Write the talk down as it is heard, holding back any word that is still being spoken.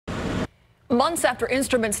Months after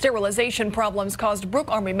instrument sterilization problems caused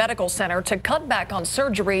Brooke Army Medical Center to cut back on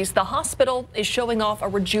surgeries, the hospital is showing off a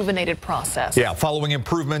rejuvenated process. Yeah, following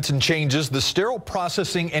improvements and changes, the Sterile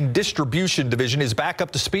Processing and Distribution Division is back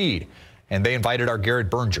up to speed. And they invited our Garrett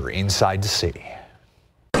Berger inside to see.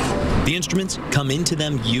 The instruments come into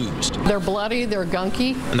them used. They're bloody, they're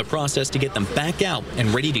gunky. And the process to get them back out and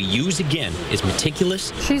ready to use again is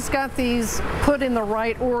meticulous. She's got these put in the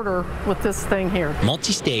right order with this thing here.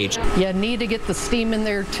 Multi-staged. You need to get the steam in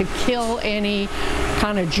there to kill any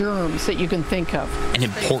kind of germs that you can think of. And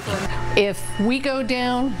important. If we go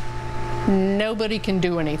down, nobody can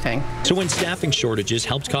do anything. So when staffing shortages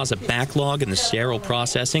helped cause a backlog in the Sterile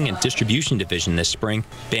Processing and Distribution Division this spring,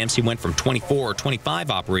 BAMC went from 24 or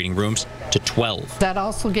 25 operating rooms to 12. That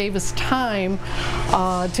also gave us time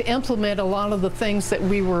to implement a lot of the things that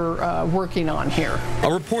we were working on here.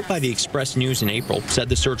 A report by the Express News in April said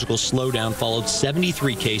the surgical slowdown followed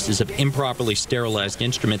 73 cases of improperly sterilized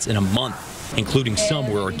instruments in a month, including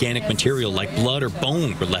some where organic material like blood or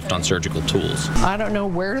bone were left on surgical tools. I don't know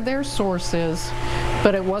where their source is,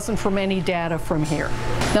 but it wasn't from any data from here.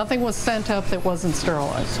 Nothing was sent up that wasn't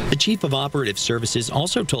sterilized. The Chief of Operative Services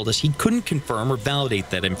also told us he couldn't confirm or validate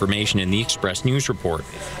that information in the Express News report.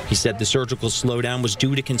 He said the surgical slowdown was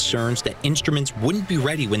due to concerns that instruments wouldn't be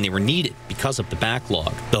ready when they were needed because of the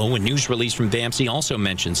backlog. Though a news release from BAMC also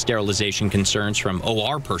mentioned sterilization concerns from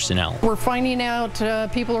OR personnel. We're finding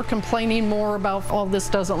out people are complaining more about, oh, this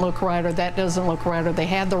doesn't look right or that doesn't look right or they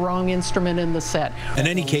had the wrong instrument in the set. In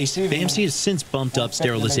any case, BAMC has since bumped up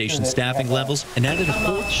sterilization staffing levels and added a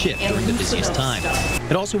fourth shift during the busiest time.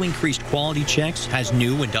 It also increased quality checks, has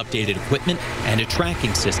new and updated equipment, and a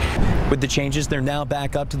tracking system. With the changes, they're now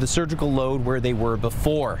back up to the surgical load where they were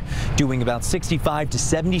before, doing about 65 to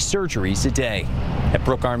 70 surgeries a day. At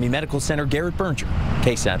Brooke Army Medical Center, Garrett Berger,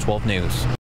 KSAT 12 News.